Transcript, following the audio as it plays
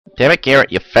Damn it,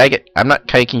 Garrett, you faggot. I'm not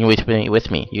taking you with me.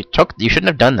 You shouldn't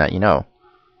have done that, you know.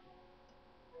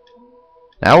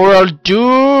 Now we're all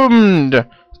doomed!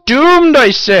 Doomed,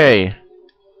 I say!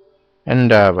 And,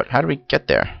 but how do we get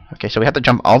there? Okay, so we have to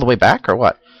jump all the way back, or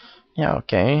what? Yeah,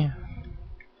 okay.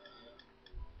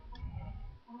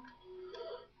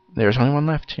 There's only one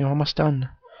left. You're almost done.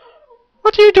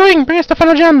 What are you doing? Bring us the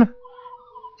final gem!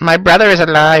 My brother is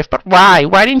alive, but why?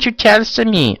 Why didn't you tell us to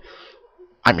me?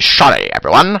 I'm sorry,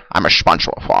 everyone. I'm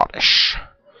responsible for all this.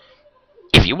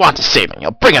 If you want to save him, you'll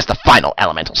bring us the final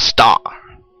elemental star. ...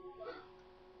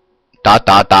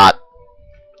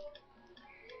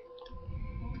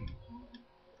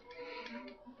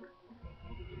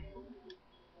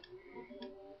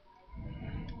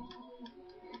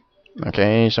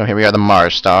 Okay, so here we are, the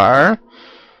Mars star.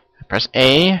 Press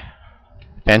A.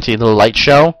 Fancy little light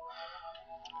show.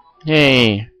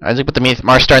 Yay! Isaac put the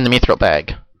Mars star in the mithril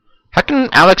bag. How can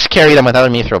Alex carry them without a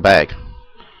mithril bag?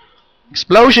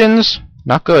 Explosions!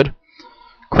 Not good.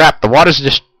 Crap, the water's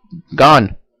just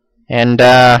gone. And,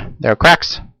 there are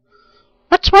cracks.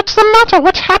 What's the matter?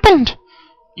 What's happened?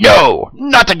 No!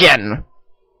 Not again!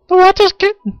 The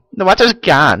water's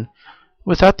gone.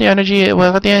 Without the energy of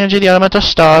the elemental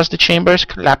stars, the chamber is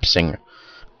collapsing.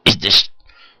 Is this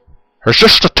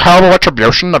the terrible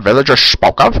retribution the villagers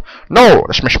spoke of? No,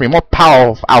 this must be more power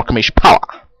of alchemy's power.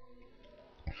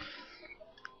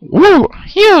 Woo!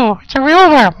 Phew! It's a real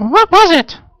worm. What was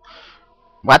it?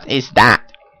 What is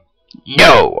that?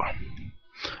 No!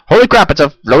 Holy crap, it's a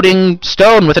floating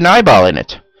stone with an eyeball in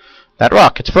it. That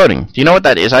rock, it's floating. Do you know what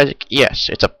that is, Isaac? Yes,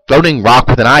 it's a floating rock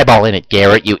with an eyeball in it,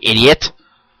 Garrett, you idiot.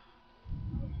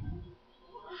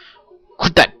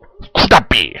 Could that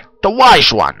be? The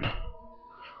wise one.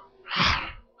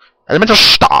 Elemental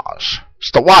stars.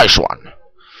 It's the wise one.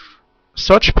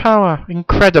 Such power.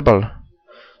 Incredible.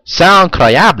 C'est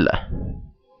incroyable.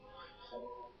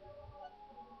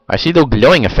 I see those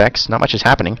glowing effects. Not much is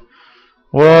happening.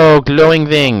 Whoa, glowing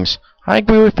things. I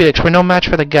agree with Felix. We're no match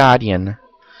for the Guardian.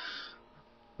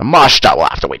 The Mars star will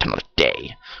have to wait another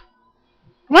day.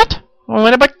 What? Well,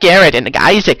 what about Garrett and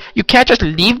Isaac? You can't just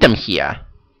leave them here.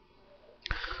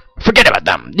 Forget about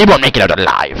them. They won't make it out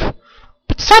alive.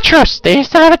 But Satros, they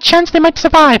still have a chance they might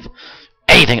survive.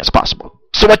 Anything is possible.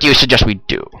 So what do you suggest we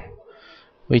do?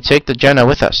 We take the Jenna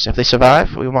with us. If they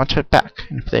survive, we want her back.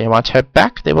 And if they want her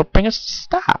back, they will bring us the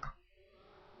star.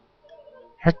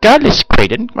 Her godless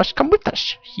Kraden must come with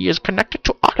us. He is connected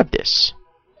to all of this.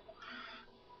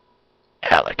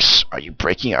 Alex, are you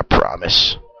breaking our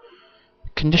promise?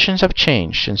 Conditions have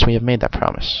changed since we have made that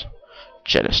promise.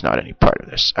 Jenna's not any part of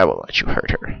this. I will let you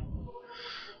hurt her.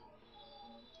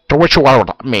 Do what you want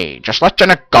with me. Just let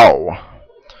Jenna go.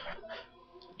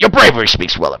 Your bravery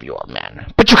speaks well of you, old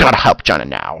man. But you cannot help Jenna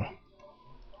now.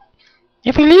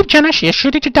 If we leave Jenna, she is sure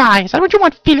to die. Is that what you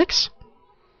want, Felix?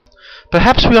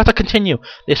 Perhaps we ought to continue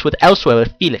this with elsewhere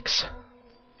with Felix.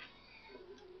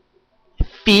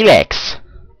 Felix!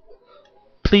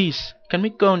 Please, can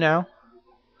we go now?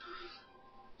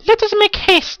 Let us make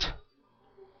haste.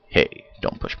 Hey,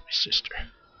 don't push my sister.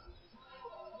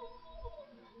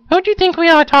 Who do you think we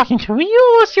are talking to?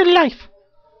 You owe us your life.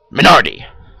 Minority!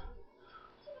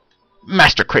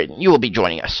 Master Kraden, you will be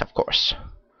joining us, of course.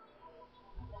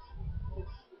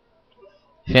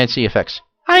 Fancy effects.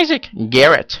 Isaac!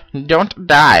 Garrett, don't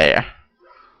die.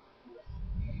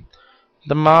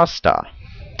 The Mars star.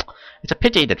 It's a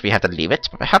pity that we have to leave it,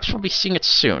 but perhaps we'll be seeing it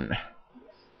soon.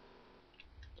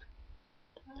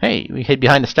 Hey, we hid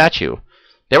behind the statue.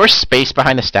 There was space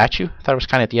behind the statue? I thought it was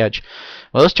kind of at the edge.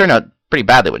 Well, this turned out pretty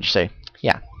badly, wouldn't you say?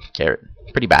 Yeah, Garrett.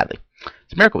 Pretty badly.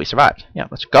 It's a miracle we survived. Yeah,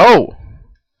 let's go!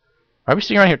 Why are we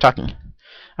sitting around here talking?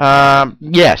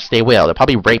 Yes, they will. They'll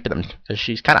probably rape them, because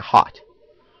she's kind of hot.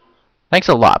 Thanks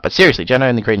a lot, but seriously, Jenna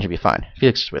and the Kraden should be fine.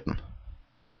 Felix is with them.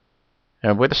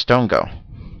 Where'd the stone go?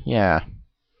 Yeah.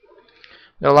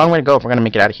 We've got a long way to go if we're going to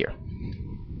make it out of here.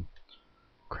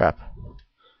 Crap.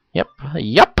 Yep.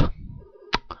 Yup!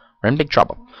 We're in big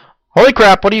trouble. Holy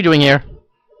crap, what are you doing here?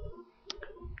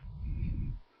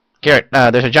 Garrett,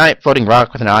 there's a giant floating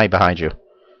rock with an eye behind you.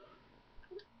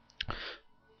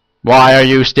 Why are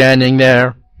you standing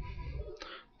there?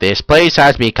 This place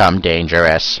has become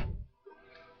dangerous.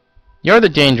 You're the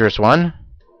dangerous one.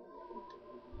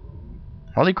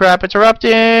 Holy crap, it's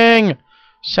erupting!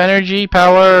 Synergy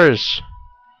powers!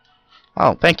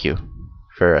 Oh, thank you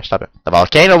for stopping. The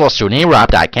volcano will soon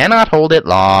erupt. I cannot hold it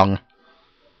long.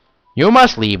 You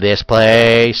must leave this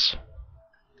place.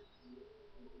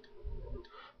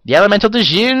 The elemental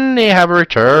Djinn, they have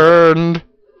returned.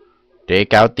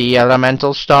 Take out the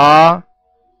elemental star.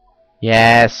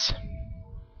 Yes.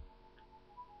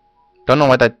 Don't know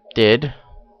what that did.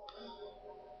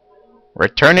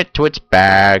 Return it to its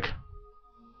bag.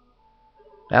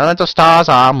 The elemental stars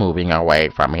are moving away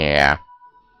from here.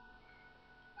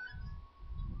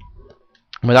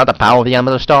 Without the power of the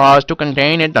elemental stars to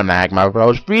contain it, the magma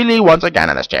flows freely once again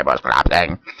and this chamber is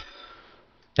collapsing.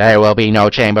 There will be no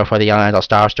chamber for the elemental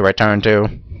stars to return to.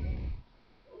 And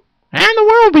the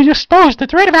world will be exposed to the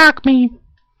threat of alchemy.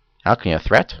 Alchemy a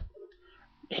threat?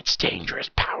 Its dangerous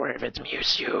power if it's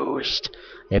misused.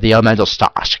 If the elemental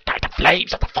stars ignite the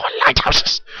flames of the 4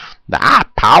 lighthouses, the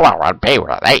power will be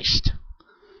released.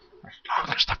 As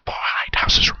long as the 4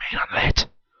 lighthouses remain unlit.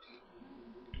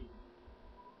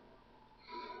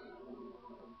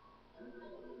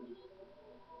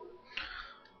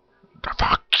 The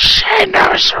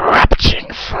volcano is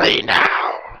erupting. Flee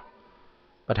now.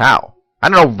 But how? I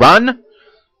don't know, run?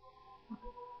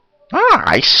 Ah,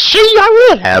 I see, I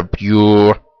will help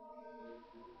you.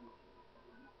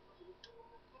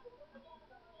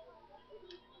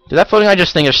 Did that floating I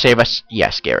just think of save us?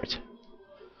 Yes, Garrett.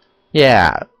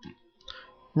 Yeah.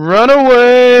 Run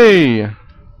away!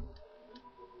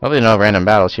 Hopefully no random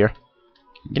battles here.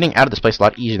 Getting out of this place a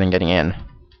lot easier than getting in.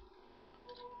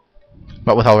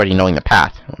 But with already knowing the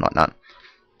path and whatnot.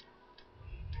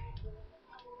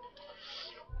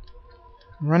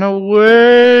 Run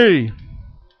away!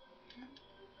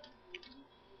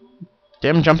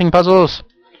 Damn jumping puzzles!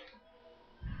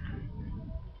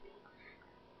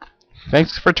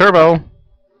 Thanks for turbo!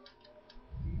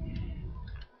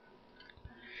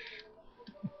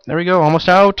 There we go, almost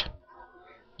out! A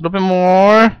little bit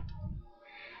more!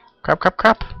 Crap, crap,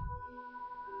 crap!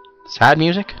 Sad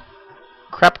music?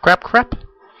 Crap, crap, crap!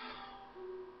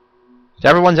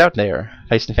 Everyone's out there,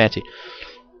 nice and fancy.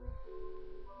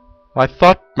 I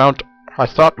thought Mount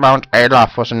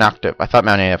Adolf was inactive. I thought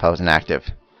Mount Adolf was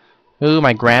inactive. Ooh,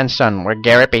 my grandson. Will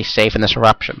Garrett be safe in this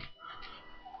eruption?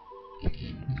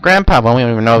 Grandpa, well, we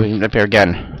don't even know if he'll appear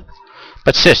again.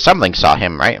 But sis, something saw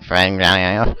him, right? They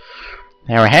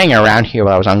were hanging around here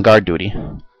while I was on guard duty.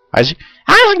 Isaac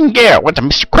and Garrett went to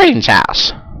Mr. Crane's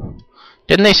house.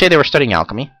 Didn't they say they were studying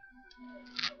alchemy?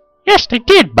 Yes, they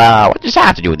did, but what does that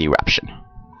have to do with the eruption?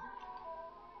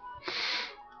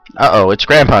 Uh-oh, it's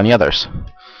Grandpa and the others.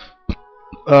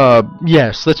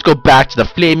 Yes, let's go back to the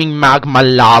flaming magma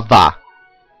lava.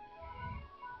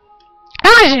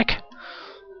 Isaac!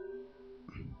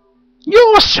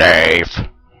 You're safe!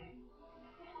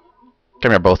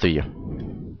 Come here, both of you.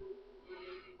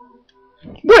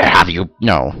 Where have you...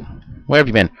 No. Where have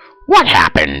you been? What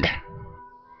happened?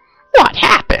 What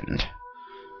happened?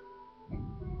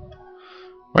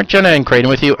 Weren't Jenna and Creighton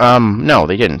with you? No,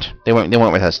 they didn't. They weren't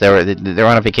with us. They're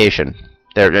on a vacation.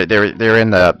 They're in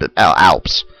the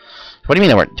Alps. What do you mean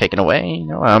they weren't taken away?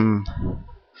 No,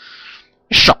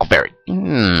 very.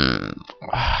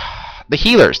 The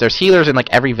healers. There's healers in like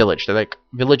every village. They're like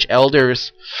village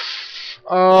elders.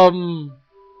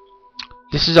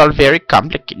 This is all very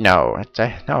complicated. No,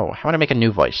 no. I want to make a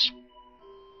new voice.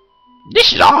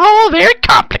 This is all very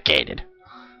complicated.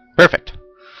 Perfect.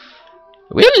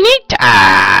 We'll need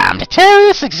time to tell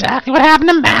us exactly what happened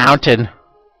in the mountain.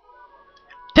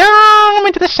 Down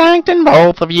into the sanctum,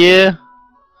 both of you.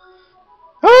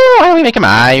 Oh, why don't we make him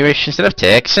Irish instead of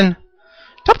Texan?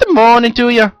 Top the morning to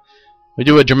you. We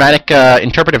do a dramatic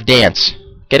interpretive dance.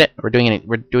 Get it? We're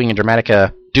doing a dramatic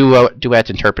duet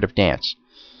interpretive dance.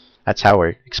 That's how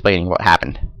we're explaining what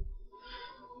happened.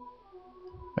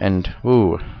 And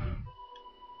ooh.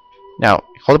 Now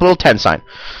hold up a little 10 sign.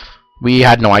 We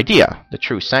had no idea the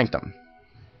true sanctum.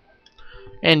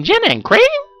 And Jenna and Creighton,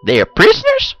 they are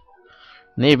prisoners.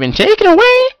 And they've been taken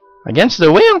away against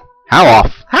their will.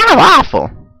 How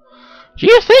awful! Do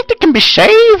you think they can be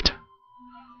saved?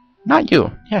 Not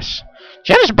you. Yes.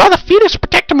 Jenna's brother Felix will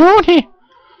protect them, won't he?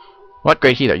 What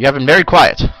great healer? You have been very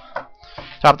quiet.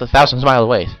 Top of the thousands mile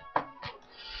away.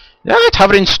 That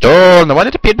hovering stone, the one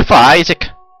that appeared before Isaac.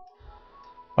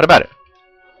 What about it?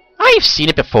 I've seen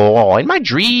it before, in my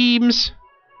dreams.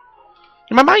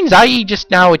 In my mind's eye, just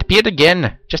now, it appeared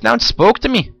again. Just now it spoke to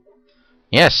me.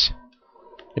 Yes.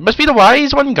 It must be the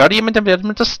wise one, guardian of the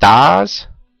elemental stars.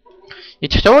 It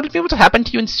told me what happened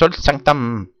to you in Sol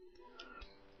Sanctum.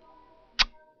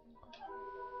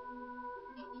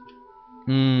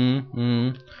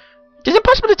 Is it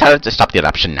possible to tell it to stop the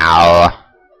eruption now?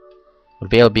 Will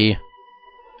Vale be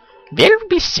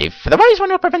safe? The wise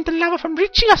one will prevent the lava from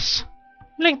reaching us.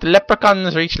 Like the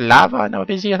leprechauns reach lava on our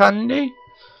busy Sunday.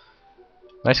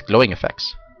 Nice glowing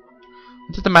effects.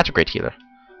 What is the matter, great healer?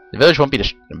 The village won't be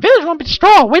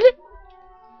destroyed, will it?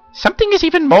 Something is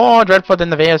even more dreadful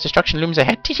than the Vale's destruction looms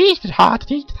ahead. What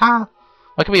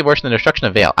could be worse than the destruction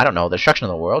of Vale? I don't know. The destruction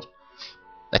of the world.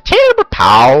 The terrible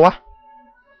power.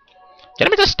 The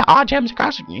elemental star gems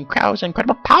across crowds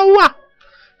incredible power.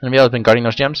 Anybody else been guarding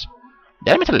those gems?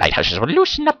 The elemental lighthouses will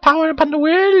loosen the power upon the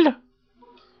world.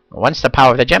 Once the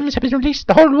power of the gems has been released,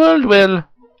 the whole world will.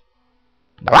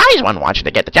 The wise one wants you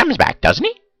to get the gems back, doesn't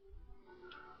he?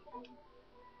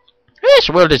 This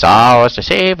world is ours to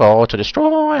save or to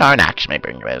destroy. Our action may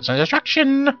bring rebels and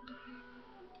destruction.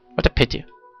 What a pity.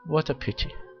 What a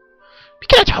pity. We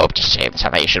cannot hope to save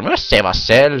salvation. We must save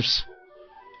ourselves.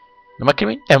 Then what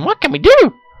can we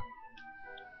do?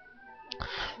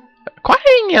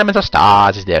 Acquiring the elemental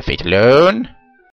stars is their fate alone.